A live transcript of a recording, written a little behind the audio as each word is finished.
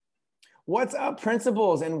What's up,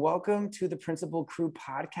 principals, and welcome to the Principal Crew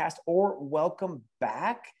podcast, or welcome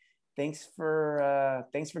back. Thanks for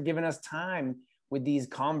giving us time with these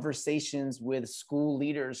conversations with school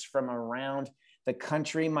leaders from around the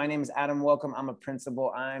country. My name is Adam. Welcome. I'm a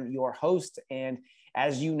principal. I'm your host, and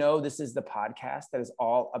as you know, this is the podcast that is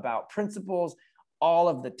all about principals all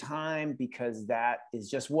of the time, because that is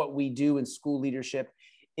just what we do in school leadership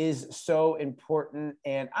is so important.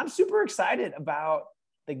 And I'm super excited about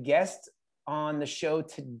the guest on the show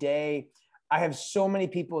today. I have so many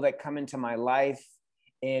people that come into my life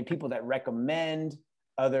and people that recommend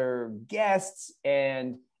other guests.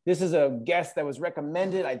 And this is a guest that was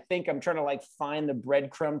recommended. I think I'm trying to find the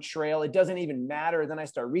breadcrumb trail. It doesn't even matter. Then I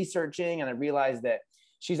start researching and I realized that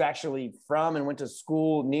she's actually from and went to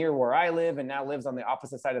school near where I live and now lives on the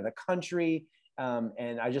opposite side of the country.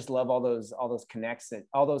 And I just love all those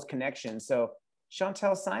connections. So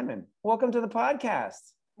Shontel Simon, welcome to the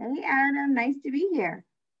podcast. Hey, Adam, nice to be here.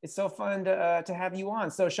 It's so fun to have you on.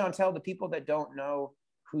 So Shontel, the people that don't know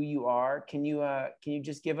who you are, can you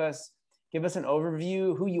just give us an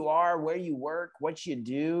overview, who you are, where you work, what you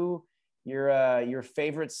do, your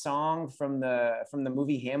favorite song from the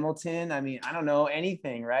movie Hamilton? I mean, I don't know,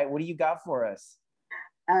 anything, right? What do you got for us?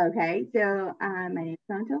 Okay, so my name is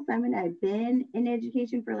Shontel Simon. I've been in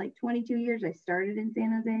education for 22 years. I started in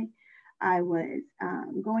San Jose. I was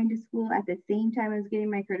going to school at the same time I was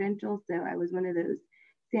getting my credentials. So I was one of those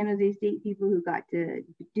San Jose State people who got to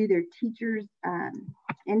do their teacher's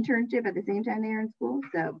internship at the same time they were in school.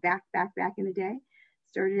 So back in the day,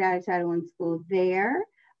 started out at Title I school there.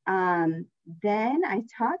 Then I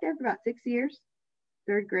taught there for about 6 years,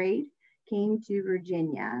 third grade, came to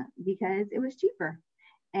Virginia because it was cheaper.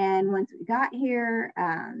 And once we got here,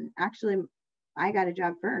 actually, I got a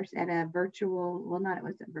job first at a virtual, well, not, it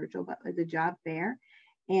wasn't virtual, but it was a job fair.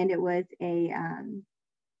 And it was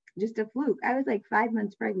just a fluke. I was 5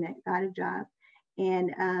 months pregnant, got a job,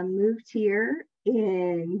 and moved here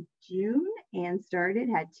in June and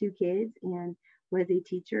had 2 kids and was a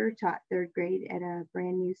teacher, taught third grade at a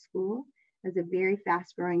brand new school. It was a very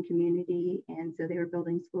fast growing community. And so they were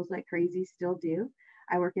building schools like crazy, still do.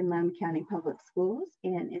 I work in Loudoun County Public Schools,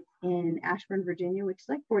 and it's in Ashburn, Virginia, which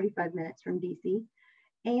is 45 minutes from DC.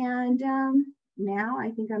 And now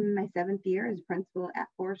I think I'm in my 7th year as principal at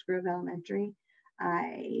Forest Grove Elementary.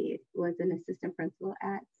 I was an assistant principal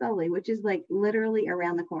at Sully, which is literally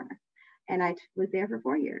around the corner. And I was there for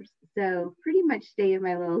 4 years. So pretty much stay in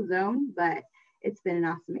my little zone, but it's been an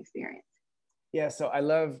awesome experience. Yeah, so I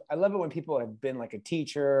love it when people have been a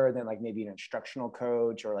teacher, then maybe an instructional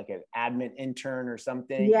coach or an admin intern or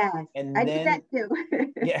something. Yes, and I then, did that too.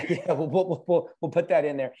 yeah, we'll put that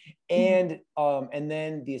in there. And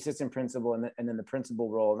then the assistant principal and then the principal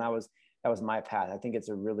role, and that was my path. I think it's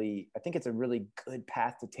a really good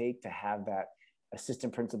path to take, to have that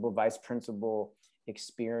assistant principal, vice principal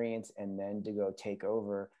experience, and then to go take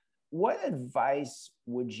over. What advice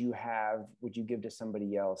would you give to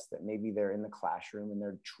somebody else that maybe they're in the classroom and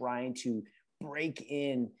they're trying to break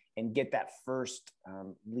in and get that first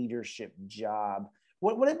leadership job?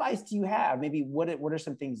 What advice do you have? Maybe what are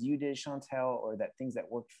some things you did, Shontel, or that things that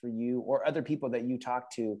worked for you, or other people that you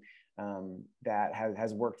talked to that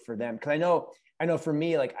has worked for them? Because I know for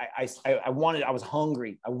me, I was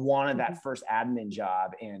hungry. I wanted that first admin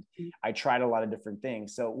job, and I tried a lot of different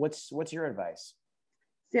things. So what's your advice?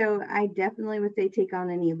 So I definitely would say take on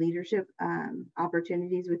any leadership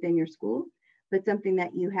opportunities within your school, but something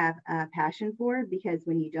that you have a passion for, because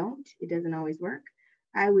when you don't, it doesn't always work.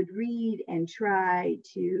 I would read and try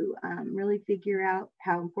to really figure out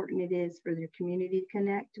how important it is for your community to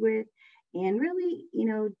connect with, and really,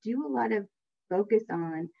 do a lot of focus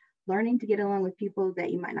on learning to get along with people that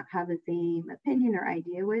you might not have the same opinion or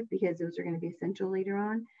idea with, because those are going to be essential later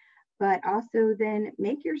on. But also then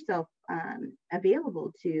make yourself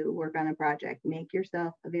available to work on a project, make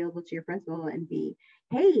yourself available to your principal and be,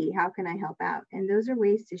 hey, how can I help out? And those are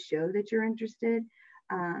ways to show that you're interested.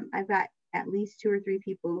 I've got at least 2 or 3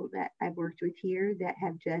 people that I've worked with here that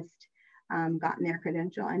have just gotten their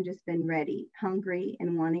credential and just been ready, hungry,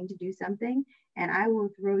 and wanting to do something. And I will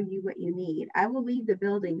throw you what you need. I will leave the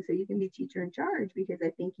building so you can be teacher in charge, because I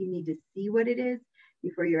think you need to see what it is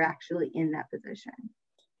before you're actually in that position.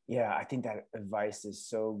 Yeah, I think that advice is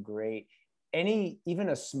so great. Even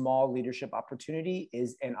a small leadership opportunity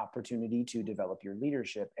is an opportunity to develop your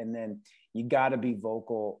leadership. And then you got to be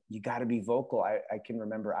vocal. I can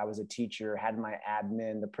remember I was a teacher, had my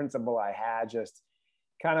admin, the principal I had just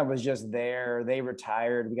kind of was just there. They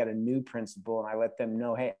retired. We got a new principal, and I let them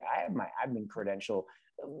know, hey, I have my admin credential.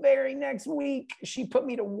 The very next week, she put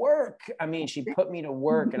me to work. I mean, she put me to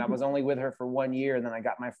work, and I was only with her for 1 year. And then I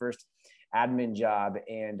got my first admin job,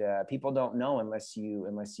 and people don't know unless you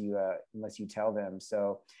tell them.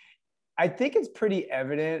 So I think it's pretty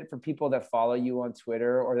evident for people that follow you on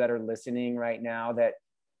Twitter or that are listening right now that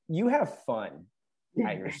you have fun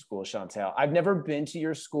at your school, Shontel. I've never been to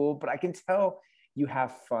your school, but I can tell you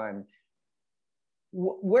have fun.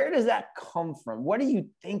 Where does that come from? What are you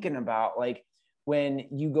thinking about? Like when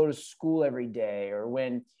you go to school every day, or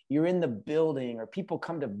when you're in the building, or people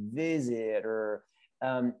come to visit, or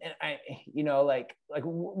and I, like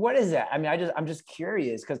what is that? I mean, I'm just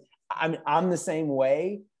curious, because I'm the same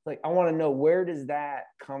way. Like, I want to know, where does that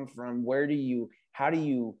come from? How do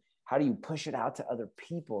you push it out to other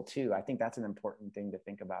people too? I think that's an important thing to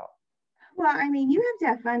think about. Well, I mean, you have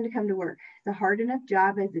to have fun to come to work. It's a hard enough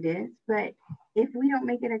job as it is, but if we don't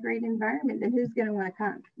make it a great environment, then who's going to want to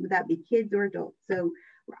come? Would that be kids or adults? So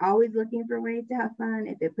we're always looking for ways to have fun.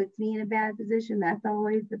 If it puts me in a bad position, that's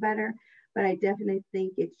always the better. But I definitely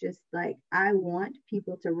think it's just like, I want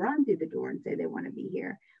people to run through the door and say they want to be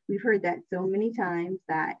here. We've heard that so many times,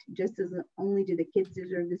 that just as only do the kids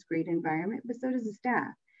deserve this great environment, but so does the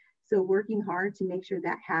staff. So working hard to make sure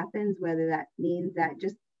that happens, whether that means that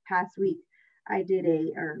just past week, or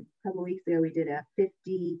a couple of weeks ago, we did a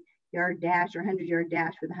 50-yard dash or 100-yard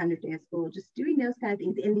dash for the 100th day of school, just doing those kind of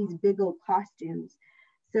things in these big old costumes.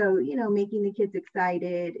 So, making the kids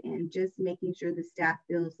excited and just making sure the staff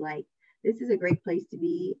feels like this is a great place to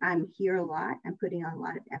be. I'm here a lot. I'm putting on a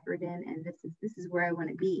lot of effort in, and this is where I want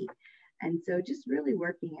to be. And so just really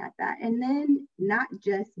working at that. And then not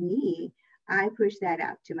just me, I push that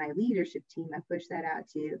out to my leadership team. I push that out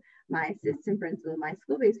to my assistant principal, my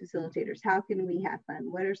school-based facilitators. How can we have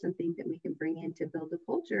fun? What are some things that we can bring in to build a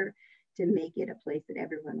culture to make it a place that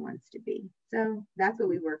everyone wants to be? So that's what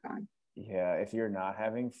we work on. Yeah, if you're not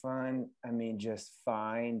having fun, I mean, just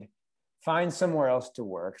find somewhere else to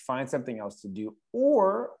work, find something else to do,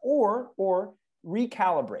 or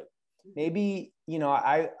recalibrate. Maybe,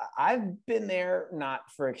 I've been there, not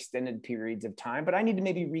for extended periods of time, but I need to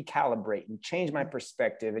maybe recalibrate and change my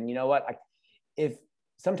perspective. And you know what? If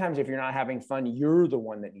you're not having fun, you're the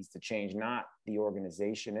one that needs to change, not the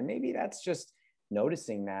organization. And maybe that's just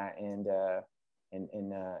noticing that and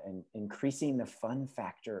increasing the fun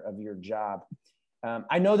factor of your job.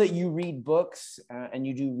 I know that you read books and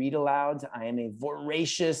you do read alouds. I am a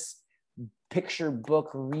voracious picture book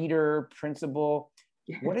reader, principal.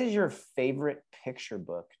 What is your favorite picture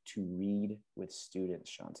book to read with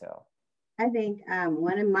students, Shontel? I think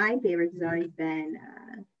one of my favorites has always been,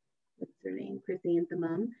 what's her name?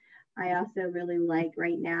 Chrysanthemum. I also really like,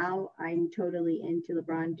 right now, I'm totally into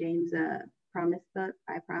LeBron James' Promise book,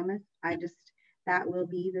 I Promise. That will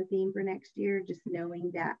be the theme for next year, just knowing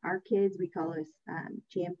that our kids, we call us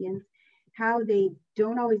champions, how they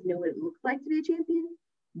don't always know what it looks like to be a champion,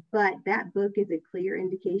 but that book is a clear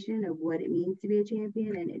indication of what it means to be a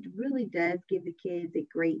champion. And it really does give the kids a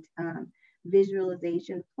great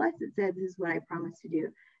visualization. Plus it says, this is what I promise to do.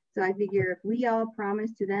 So I figure if we all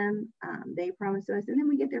promise to them, they promise to us, and then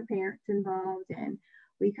we get their parents involved, and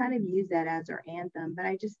we kind of use that as our anthem. But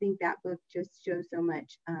I just think that book just shows so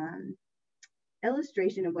much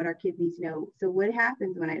illustration of what our kids need to know. So what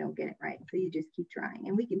happens when I don't get it right? So you just keep trying,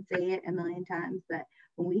 and we can say it a million times, but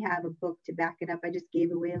when we have a book to back it up, I just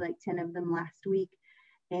gave away like 10 of them last week,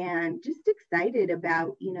 and just excited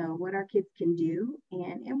about, what our kids can do.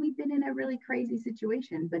 And we've been in a really crazy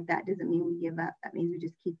situation, but that doesn't mean we give up. That means we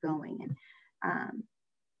just keep going. And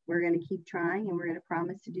we're going to keep trying, and we're going to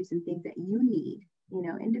promise to do some things that you need,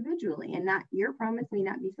 individually, and not your promise may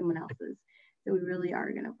not be someone else's. So we really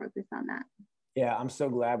are going to focus on that. Yeah, I'm so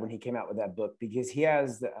glad when he came out with that book, because he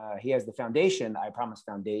has the foundation, I Promise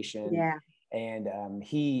Foundation. Yeah. And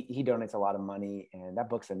he donates a lot of money, and that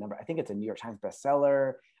book's I think it's a New York Times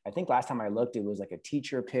bestseller. I think last time I looked, it was like a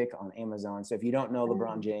teacher pick on Amazon. So if you don't know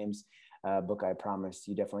LeBron James' book, I Promise,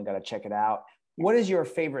 you definitely got to check it out. What is your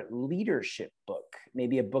favorite leadership book?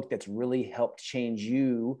 Maybe a book that's really helped change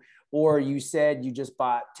you, or you said you just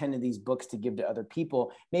bought 10 of these books to give to other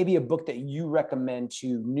people. Maybe a book that you recommend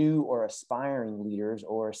to new or aspiring leaders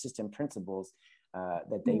or assistant principals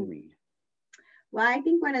that they read. Well, I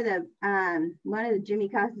think one of the Jimmy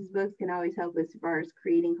Costa's books can always help as far as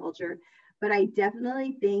creating culture, but I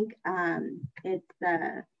definitely think it's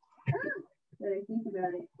the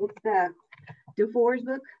DeFore's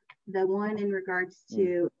book, the one in regards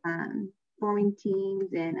to forming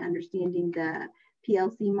teams and understanding the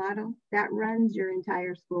PLC model that runs your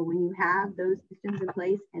entire school. When you have those systems in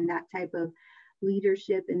place and that type of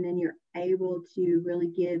leadership, and then you're able to really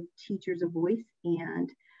give teachers a voice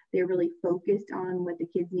and they're really focused on what the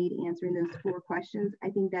kids need, answering those 4 questions. I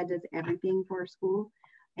think that does everything for a school.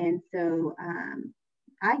 And so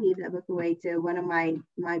I gave that book away to one of my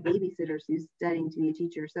babysitters who's studying to be a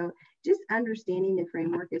teacher. So just understanding the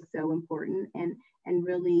framework is so important. And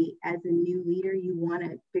really, as a new leader, you want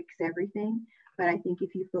to fix everything. But I think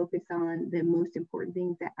if you focus on the most important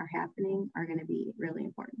things that are happening are going to be really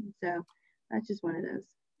important. So that's just one of those.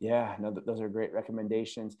 Yeah, no, those are great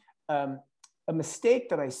recommendations. A mistake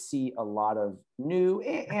that I see a lot of new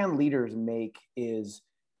and leaders make is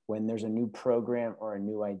when there's a new program or a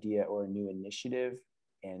new idea or a new initiative,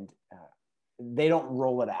 and they don't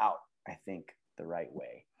roll it out, I think, the right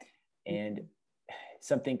way. And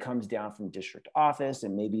something comes down from district office,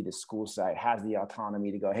 and maybe the school side has the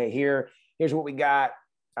autonomy to go, hey, here's what we got.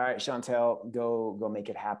 All right, Shontel, go make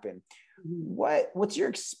it happen. What's your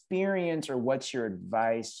experience, or what's your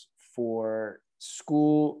advice for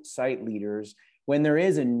school site leaders when there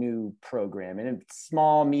is a new program, and it's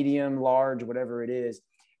small, medium, large, whatever it is,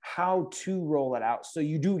 how to roll it out so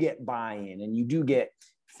you do get buy-in and you do get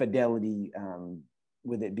fidelity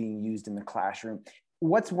with it being used in the classroom?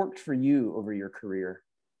 What's worked for you over your career?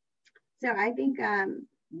 So I think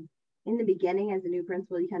in the beginning, as a new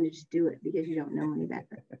principal, you kind of just do it because you don't know any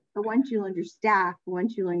better. But once you learn your staff,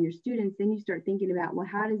 once you learn your students, then you start thinking about, well,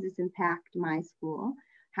 how does this impact my school?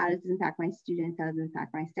 How does this impact my students? How does it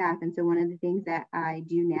impact my staff? And so one of the things that I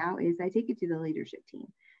do now is I take it to the leadership team.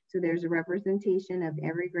 So there's a representation of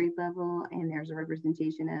every grade level, and there's a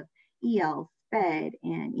representation of EL, SPED,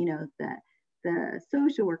 and the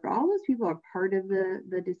social worker. All those people are part of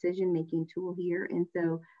the decision-making tool here. And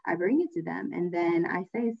so I bring it to them, and then I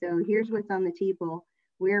say, so here's what's on the table.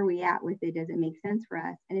 Where are we at with it? Does it make sense for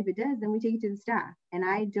us? And if it does, then we take it to the staff. And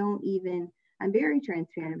I'm very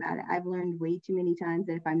transparent about it. I've learned way too many times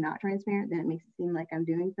that if I'm not transparent, then it makes it seem like I'm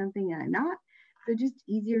doing something and I'm not. So just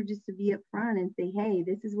easier just to be upfront and say, hey,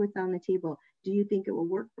 this is what's on the table. Do you think it will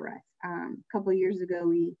work for us? A couple of years ago,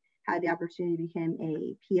 we had the opportunity to become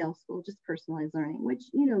a PL school, just personalized learning, which,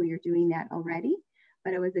 you're doing that already,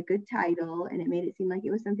 but it was a good title and it made it seem like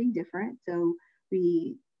it was something different. So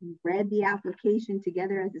we read the application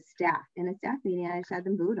together as a staff. In a staff meeting, I just had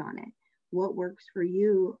them vote on it. What works for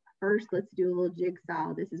you? First, let's do a little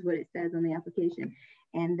jigsaw. This is what it says on the application.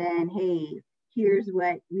 And then, hey, here's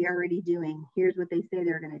what we are already doing. Here's what they say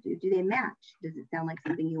they're going to do. Do they match? Does it sound like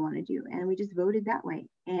something you want to do? And we just voted that way.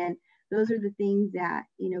 And those are the things that,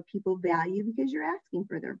 people value because you're asking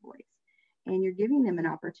for their voice and you're giving them an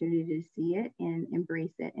opportunity to see it and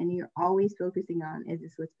embrace it. And you're always focusing on, is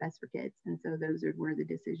this what's best for kids? And so those are where the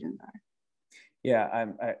decisions are. Yeah,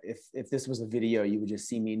 if this was a video, you would just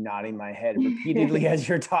see me nodding my head repeatedly as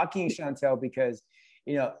you're talking, Shontel, because,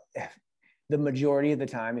 the majority of the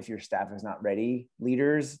time, if your staff is not ready,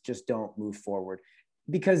 leaders just don't move forward.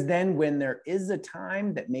 Because then when there is a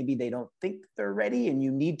time that maybe they don't think they're ready and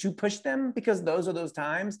you need to push them, because those are those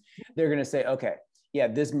times, they're going to say, okay, yeah,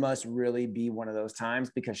 this must really be one of those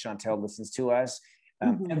times because Shontel listens to us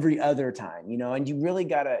every other time, and you really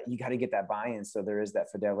gotta get that buy-in. So there is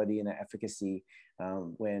that fidelity and that efficacy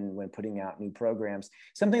when putting out new programs.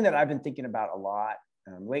 Something that I've been thinking about a lot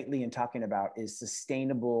lately and talking about is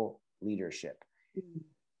sustainable leadership.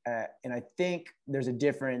 And I think there's a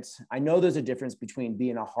difference. I know there's a difference between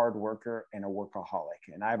being a hard worker and a workaholic.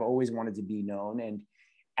 And I've always wanted to be known and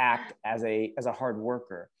act as a hard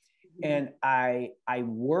worker. And I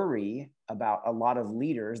worry about a lot of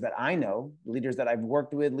leaders that I know, leaders that I've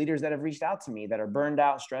worked with, leaders that have reached out to me that are burned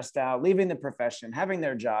out, stressed out, leaving the profession, having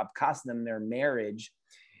their job cost them their marriage,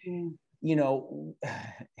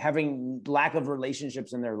 having lack of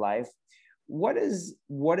relationships in their life. What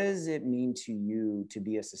does it mean to you to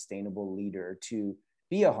be a sustainable leader, to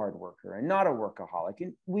be a hard worker and not a workaholic?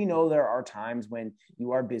 And we know there are times when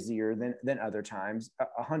you are busier than other times,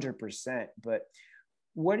 100%. But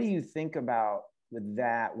what do you think about with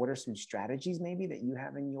that? What are some strategies maybe that you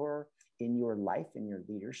have in your life, in your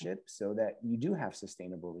leadership, so that you do have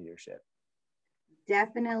sustainable leadership?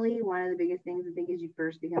 Definitely one of the biggest things I think is you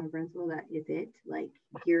first become a principal. That is it. Like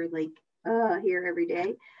you're here every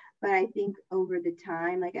day. But I think over the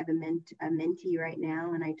time, like I have a mentee right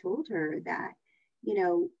now, and I told her that,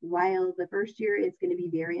 while the first year is going to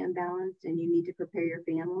be very unbalanced and you need to prepare your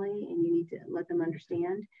family and you need to let them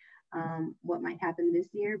understand what might happen this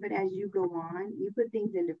year. But as you go on, you put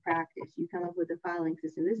things into practice. You come up with a filing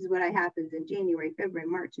system. This is what happens in January, February,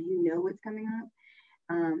 March. So you know what's coming up.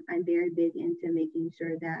 I'm very big into making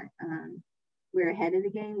sure that we're ahead of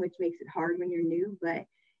the game, which makes it hard when you're new. But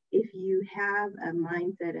if you have a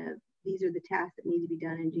mindset of these are the tasks that need to be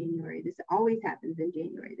done in January, this always happens in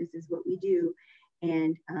January. This is what we do.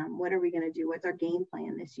 And what are we going to do? What's our game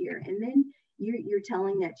plan this year? And then you're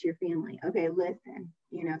telling that to your family. Okay, listen,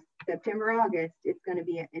 September, August, it's going to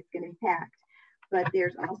be packed. But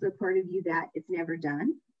there's also part of you that it's never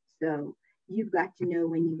done. So you've got to know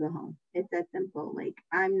when you go home. It's that simple. Like,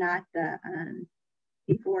 I'm not the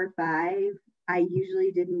before 5, I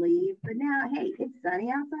usually didn't leave, but now, hey, it's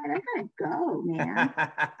sunny outside. I gotta go, man.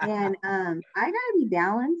 And I gotta be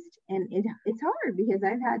balanced. And it's hard because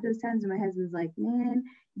I've had those times when my husband's like, man,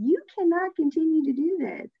 you cannot continue to do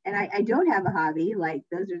this. And I don't have a hobby. Like,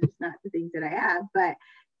 those are just not the things that I have, but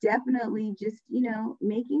definitely just,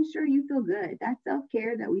 making sure you feel good. That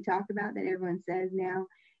self-care that we talk about, that everyone says now,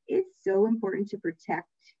 it's so important to protect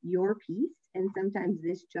your peace. And sometimes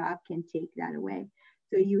this job can take that away.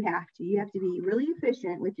 So you have to be really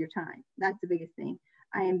efficient with your time. That's the biggest thing.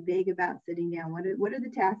 I am big about sitting down. What are the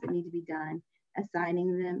tasks that need to be done,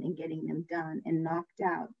 assigning them and getting them done and knocked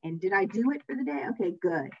out. And did I do it for the day? Okay,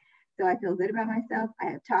 good. So I feel good about myself. I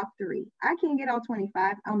have top 3. I can't get all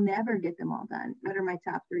 25. I'll never get them all done. What are my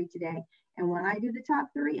top 3 today? And when I do the top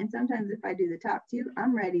 3, and sometimes if I do the top 2,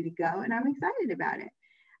 I'm ready to go and I'm excited about it.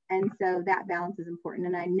 And so that balance is important.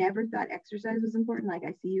 And I never thought exercise was important. Like,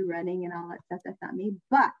 I see you running and all that stuff. That's not me.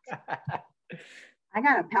 But I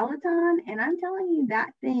got a Peloton, and I'm telling you, that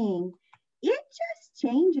thing, it just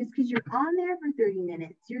changes because you're on there for 30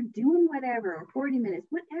 minutes. You're doing whatever, or 40 minutes,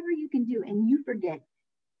 whatever you can do. And you forget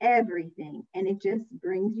everything. And it just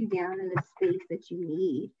brings you down in the space that you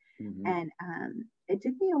need. Mm-hmm. And it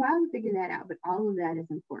took me a while to figure that out. But all of that is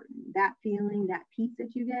important. That feeling, that peace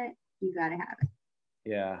that you get, you got to have it.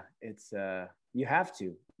 Yeah, it's you have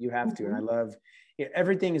to, and I love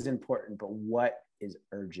everything is important, but what is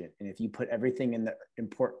urgent? And if you put everything in the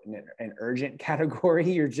important and urgent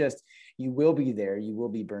category, you will be there, you will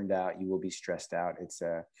be burned out, you will be stressed out. It's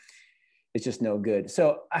just no good.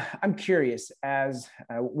 So I'm curious, as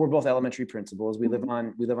we're both elementary principals, we live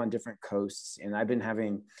on different coasts, and I've been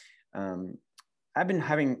having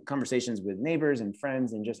conversations with neighbors and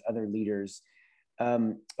friends and just other leaders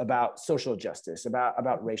about social justice,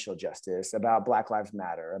 about racial justice, about Black Lives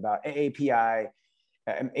Matter, about AAPI,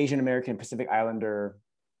 Asian American Pacific Islander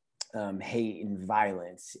hate and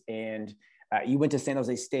violence. And you went to San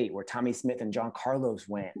Jose State, where Tommy Smith and John Carlos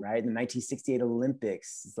went, right? In the 1968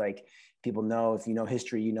 Olympics. It's like, people know, if you know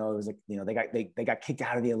history, it was like, they got kicked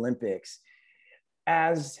out of the Olympics.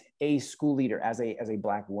 As a school leader, as a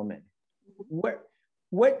Black woman,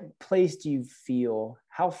 what place do you feel,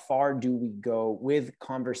 how far do we go with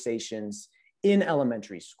conversations in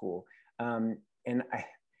elementary school? And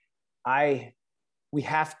we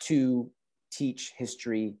have to teach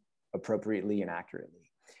history appropriately and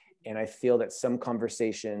accurately. And I feel that some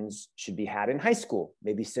conversations should be had in high school,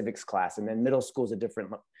 maybe civics class, and then middle school is a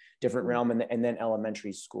different realm, and then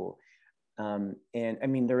elementary school. And I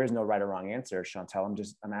mean, there is no right or wrong answer, Shontel.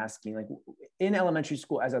 I'm asking, like, in elementary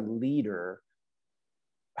school as a leader,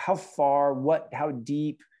 how far, how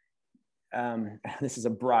deep, this is a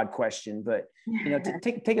broad question, but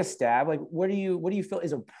take a stab. Like, what do you feel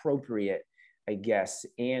is appropriate, I guess,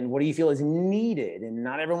 and what do you feel is needed? And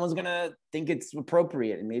not everyone's gonna think it's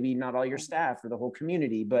appropriate, and maybe not all your staff or the whole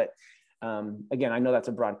community. But again, I know that's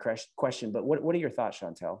a broad question, but what are your thoughts,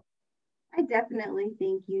 Shontel? I definitely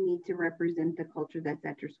think you need to represent the culture that's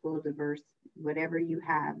at your school, diverse, whatever you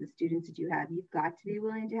have, the students that you have. You've got to be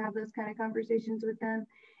willing to have those kind of conversations with them.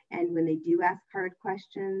 And when they do ask hard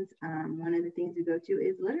questions, one of the things we go to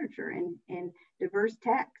is literature and diverse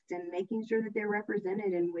text, and making sure that they're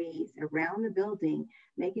represented in ways around the building,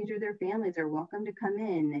 making sure their families are welcome to come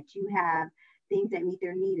in, that you have things that meet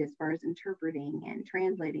their need as far as interpreting and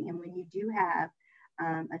translating. And when you do have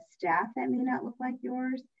a staff that may not look like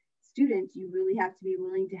yours, students, you really have to be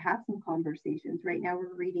willing to have some conversations. Right now,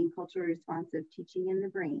 we're reading Culturally Responsive Teaching in the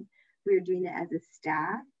Brain. We're doing it as a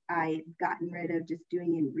staff. I've gotten rid of just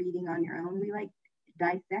doing and reading on your own. We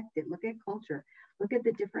dissect it, look at culture, look at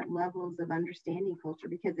the different levels of understanding culture.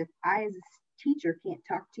 Because if I, as a teacher, can't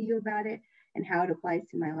talk to you about it and how it applies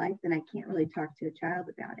to my life, then I can't really talk to a child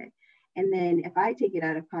about it. And then if I take it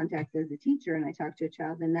out of context as a teacher and I talk to a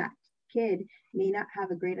child, then that kid may not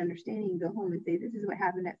have a great understanding and go home and say, this is what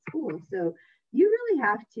happened at school. So you really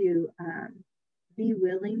have to be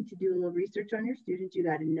willing to do a little research on your students. You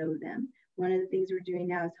got to know them. One of the things we're doing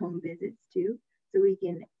now is home visits too. So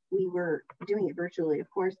we were doing it virtually, of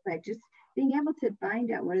course, but just being able to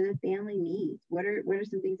find out what are the family needs, what are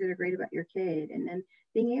some things that are great about your kid, and then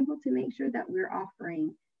being able to make sure that we're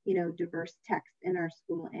offering, diverse text in our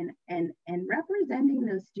school and representing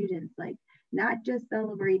those students, like not just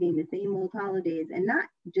celebrating the same old holidays and not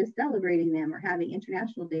just celebrating them or having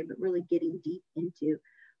International Day, but really getting deep into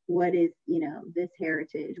what is, this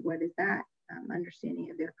heritage, what is that understanding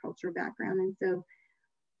of their cultural background. And so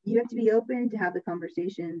you have to be open to have the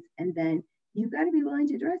conversations, and then you've got to be willing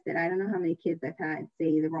to address it. I don't know how many kids I've had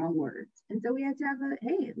say the wrong words. And so we have to have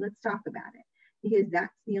hey, let's talk about it, because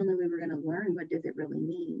that's the only way we're going to learn what does it really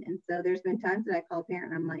mean. And so there's been times that I call a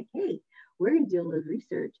parent and I'm like, hey, we're going to do a little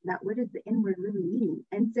research about what does the N word really mean.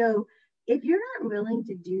 And so if you're not willing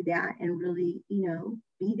to do that and really,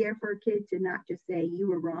 be there for a kid to not just say you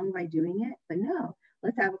were wrong by doing it, but no,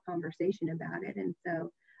 let's have a conversation about it. And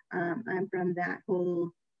so I'm from that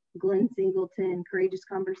whole Glenn Singleton Courageous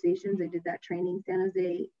Conversations. I did that training San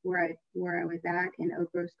Jose where I was at in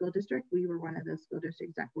Oak Grove School District. We were one of those school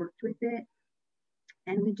districts that worked with it,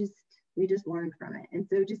 and we just learned from it. And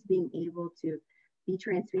so just being able to be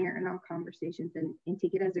transparent in all conversations and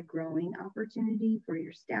take it as a growing opportunity for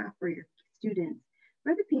your staff, for your students,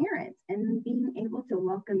 for the parents, and being able to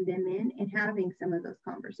welcome them in and having some of those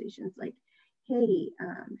conversations like, hey,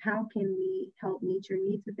 how can we help meet your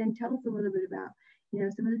needs? But then tell us a little bit about,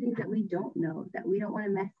 some of the things that we don't know, that we don't want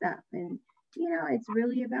to mess up. And, it's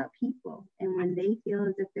really about people. And when they feel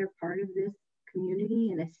as if they're part of this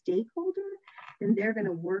community and a stakeholder, then they're going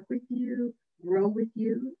to work with you, grow with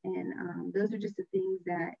you. And those are just the things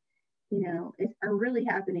that, are really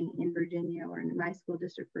happening in Virginia or in my school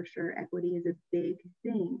district for sure. Equity is a big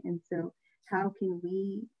thing. And so how can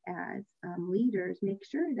we as leaders make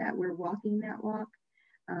sure that we're walking that walk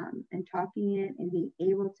and talking it and being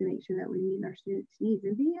able to make sure that we meet our students' needs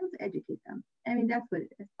and being able to educate them. I mean, that's what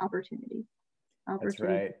it is, opportunity. That's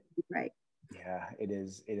right. Right. Yeah, it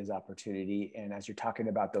is opportunity. And as you're talking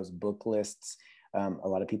about those book lists, a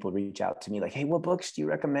lot of people reach out to me like, hey, what books do you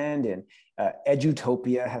recommend? And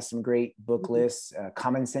Edutopia has some great book lists.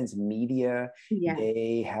 Common Sense Media,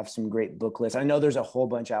 they have some great book lists. I know there's a whole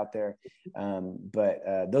bunch out there,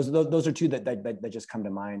 but those are two that just come to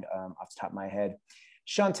mind off the top of my head.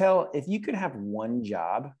 Shontel, if you could have one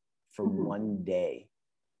job for one day,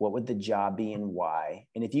 what would the job be and why?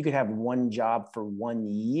 And if you could have one job for 1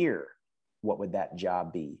 year, what would that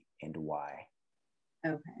job be and why?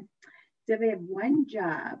 Okay. So if I have one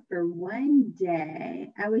job for one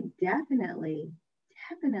day, I would definitely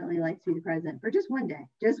like to be the president for just one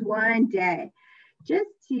day, just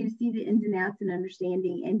to see the ins and outs and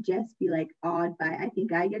understanding and just be like awed by, I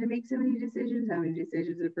think I get to make so many decisions, how many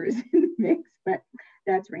decisions a person makes, but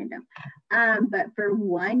that's random. But for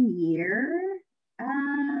 1 year,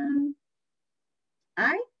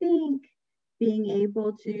 I think being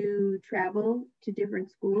able to travel to different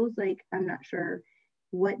schools, like I'm not sure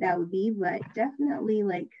what that would be, but definitely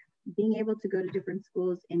like being able to go to different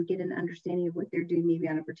schools and get an understanding of what they're doing maybe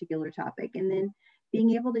on a particular topic, and then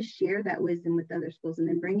being able to share that wisdom with other schools, and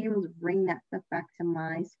then being able to bring that stuff back to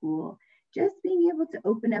my school. Just being able to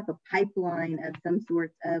open up a pipeline of some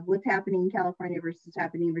sorts of what's happening in California versus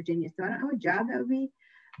happening in Virginia. So I don't know what job that would be,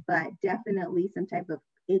 but definitely some type of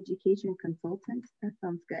education consultant. That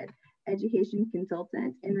sounds good. Education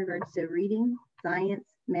consultant in regards to reading, science,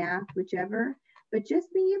 math, whichever. But just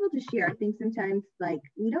being able to share. I think sometimes like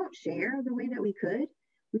we don't share the way that we could.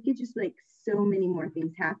 We could just like so many more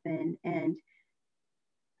things happen. And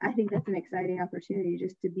I think that's an exciting opportunity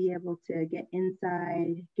just to be able to get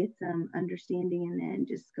inside, get some understanding, and then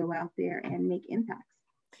just go out there and make impacts.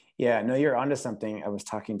 Yeah, no, you're onto something. I was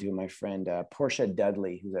talking to my friend, Portia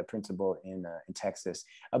Dudley, who's a principal in Texas,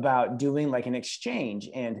 about doing like an exchange,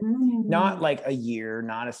 and not like a year,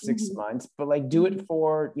 not a 6 months, but like do it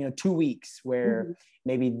for, 2 weeks where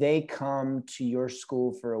maybe they come to your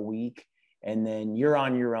school for a week and then you're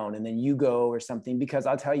on your own and then you go or something. Because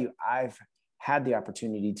I'll tell you, I've had the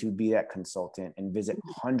opportunity to be that consultant and visit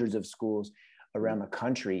hundreds of schools around the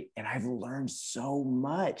country, and I've learned so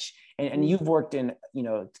much. And you've worked in,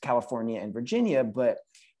 California and Virginia, but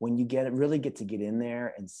when you really get in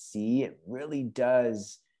there and see, it really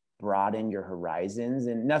does broaden your horizons,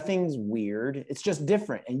 and nothing's weird. It's just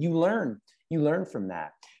different, and you learn from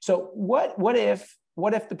that. So what if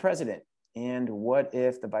the president, and what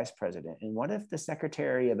if the vice president, and what if the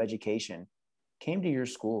secretary of education came to your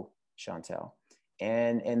school, Shontel,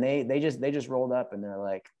 and they just rolled up and they're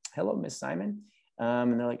like, hello, Miss Simon.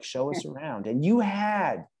 And they're like, show us around. And you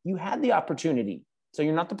had the opportunity. So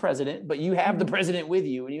you're not the president, but you have the president with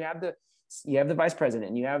you, and you have the vice president,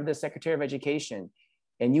 and you have the secretary of education,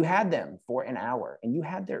 and you had them for an hour, and you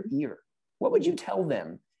had their ear. What would you tell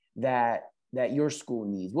them that your school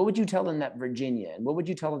needs? What would you tell them that Virginia, and what would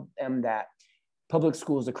you tell them that public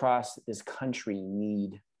schools across this country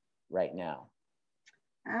need right now?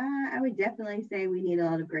 I would definitely say we need a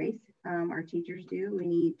lot of grace. Our teachers do. We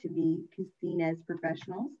need to be seen as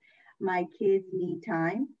professionals. my kids need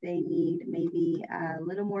time. They need maybe a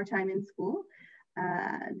little more time in school.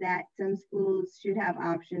 That some schools should have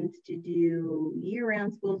options to do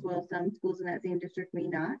year-round schools, while some schools in that same district may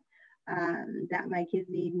not. That my kids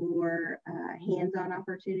need more hands-on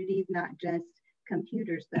opportunities, not just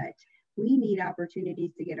computers, but we need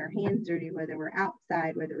opportunities to get our hands dirty, whether we're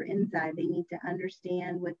outside, whether we're inside. They need to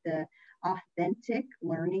understand what the authentic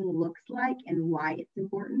learning looks like and why it's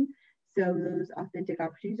important. So those authentic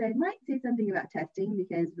opportunities, I might say something about testing,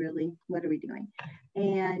 because really, what are we doing?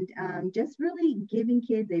 And just really giving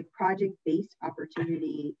kids a project-based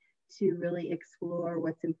opportunity to really explore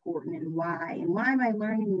what's important and why am I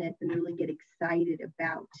learning this, and really get excited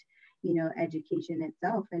about, you know, education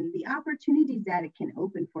itself and the opportunities that it can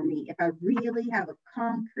open for me if I really have a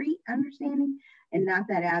concrete understanding and not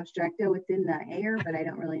that abstract, oh, it's in the air, but I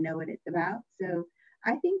don't really know what it's about. So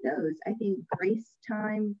I think grace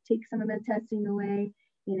time takes some of the testing away.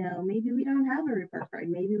 You know, maybe we don't have a report card,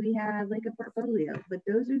 maybe we have like a portfolio, but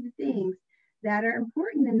those are the things that are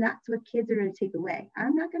important, and that's what kids are going to take away.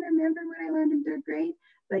 I'm not going to remember what I learned in third grade,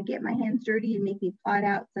 but get my hands dirty and make me plot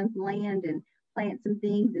out some land and plant some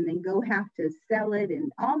things and then go have to sell it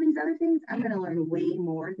and all these other things. I'm going to learn way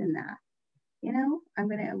more than that. You know, I'm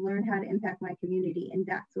going to learn how to impact my community, and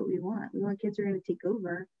that's what we want. We want kids who are going to take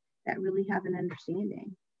over that really have an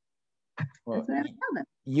understanding. Well, that's what I would tell them.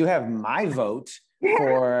 You have my vote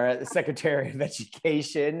for the Secretary of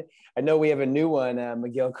Education. I know we have a new one,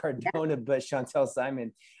 Miguel Cardona, but Shontel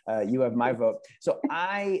Simon, you have my vote. So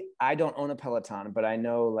I don't own a Peloton, but I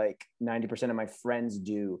know like 90% of my friends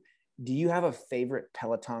do. Do you have a favorite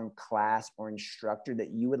Peloton class or instructor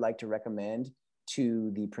that you would like to recommend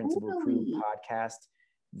to the Principal Crew podcast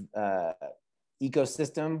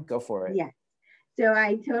ecosystem? Go for it. Yeah. So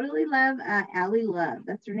I totally love Allie Love.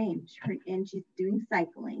 That's her name. And she's doing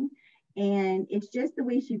cycling. And it's just the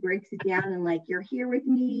way she breaks it down and like, you're here with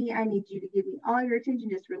me. I need you to give me all your attention.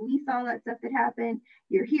 Just release all that stuff that happened.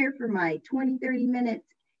 You're here for my 20, 30 minutes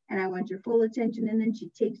and I want your full attention. And then she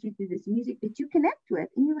takes you through this music that you connect with.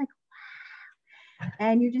 And you're like, wow.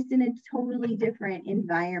 And you're just in a totally different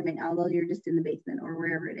environment, although you're just in the basement or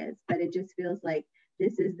wherever it is. But it just feels like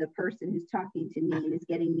this is the person who's talking to me and is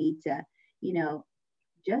getting me to, you know,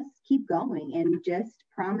 just keep going and just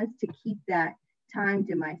promise to keep that time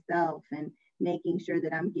to myself and making sure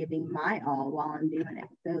that I'm giving my all while I'm doing it.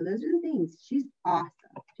 So those are the things. She's awesome.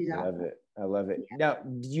 She's awesome. I love it. I love it. Yeah. Now,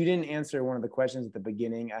 you didn't answer one of the questions at the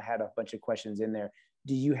beginning. I had a bunch of questions in there.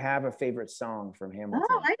 Do you have a favorite song from Hamilton?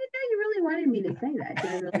 Oh, I didn't know you really wanted me to say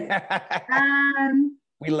that.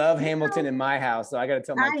 We love Hamilton in my house, so I got to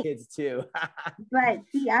tell my kids too. But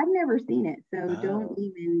see, I've never seen it, so don't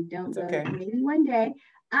go. Okay. Maybe one day.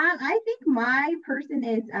 I think my person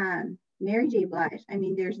is Mary J. Blige. I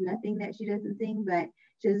mean, there's nothing that she doesn't sing, but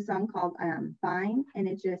she has a song called Fine, and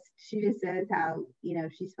she just says how, you know,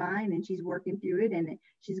 she's fine and she's working through it and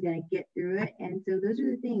she's going to get through it. And so those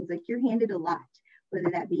are the things, like, you're handed a lot,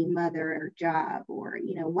 whether that be mother or job or,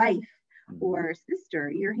 you know, wife or sister.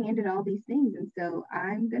 You're handed all these things, and so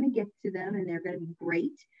I'm going to get to them and they're going to be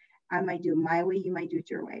great. I might do it my way, you might do it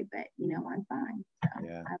your way, but, you know, I'm fine.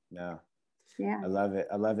 So, yeah. I love it.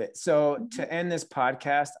 I love it. So to end this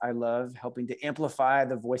podcast, I love helping to amplify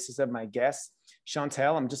the voices of my guests.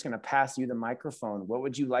 Shontel, I'm just going to pass you the microphone. What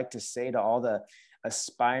would you like to say to all the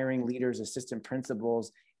aspiring leaders, assistant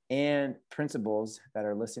principals, and principals that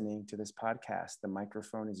are listening to this podcast? The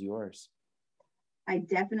microphone is yours. I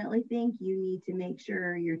definitely think you need to make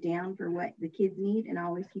sure you're down for what the kids need and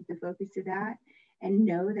always keep the focus to that. And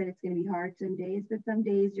know that it's going to be hard some days, but some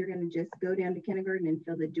days you're going to just go down to kindergarten and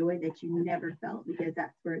feel the joy that you never felt, because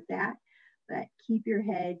that's where it's at. But keep your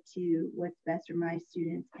head to what's best for my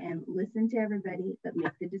students and listen to everybody, but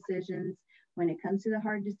make the decisions. When it comes to the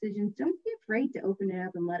hard decisions, don't be afraid to open it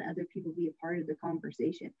up and let other people be a part of the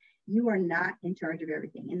conversation. You are not in charge of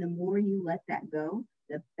everything. And the more you let that go,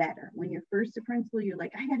 the better. When you're first a principal, you're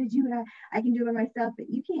like, I got to do it. I can do it by myself, but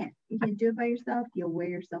you can't. You can't do it by yourself. You'll wear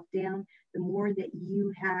yourself down. The more that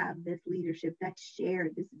you have this leadership, that's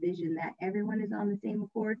shared, this vision that everyone is on the same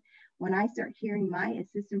accord. When I start hearing my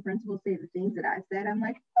assistant principal say the things that I said, I'm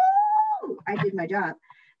like, oh, I did my job.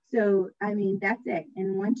 So, I mean, that's it.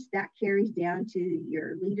 And once that carries down to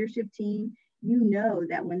your leadership team, you know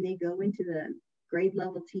that when they go into the grade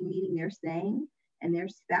level team meeting, they're saying, and they're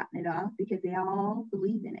spouting it off because they all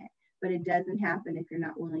believe in it. But it doesn't happen if you're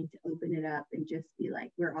not willing to open it up and just be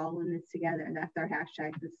like, we're all in this together. And that's our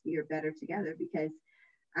hashtag this year, Better Together, because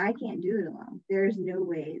I can't do it alone. There's no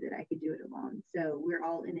way that I could do it alone. So we're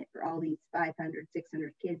all in it for all these 500,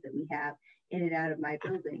 600 kids that we have in and out of my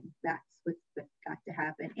building. That's what's got to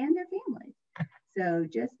happen, and their families. So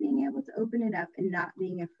just being able to open it up and not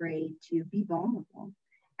being afraid to be vulnerable,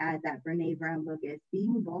 as that Brene Brown book is,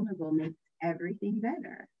 being vulnerable makes everything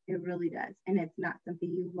better. It really does. And it's not something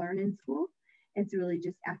you learn in school. It's really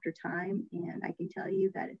just after time. And I can tell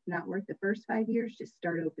you that it's not worth the first 5 years. Just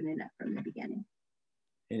start opening up from the beginning.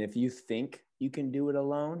 And if you think you can do it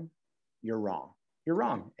alone, you're wrong. You're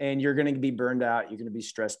wrong. And you're going to be burned out. You're going to be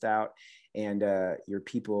stressed out. And your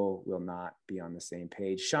people will not be on the same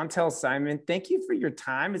page. Shontel Simon, thank you for your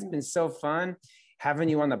time. It's been so fun having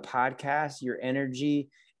you on the podcast, your energy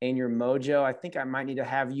and your mojo. I think I might need to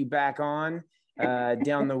have you back on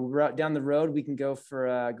down the road. We can go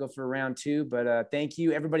for round two. But thank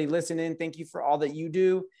you, everybody listening. Thank you for all that you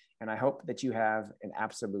do. And I hope that you have an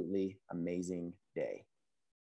absolutely amazing day.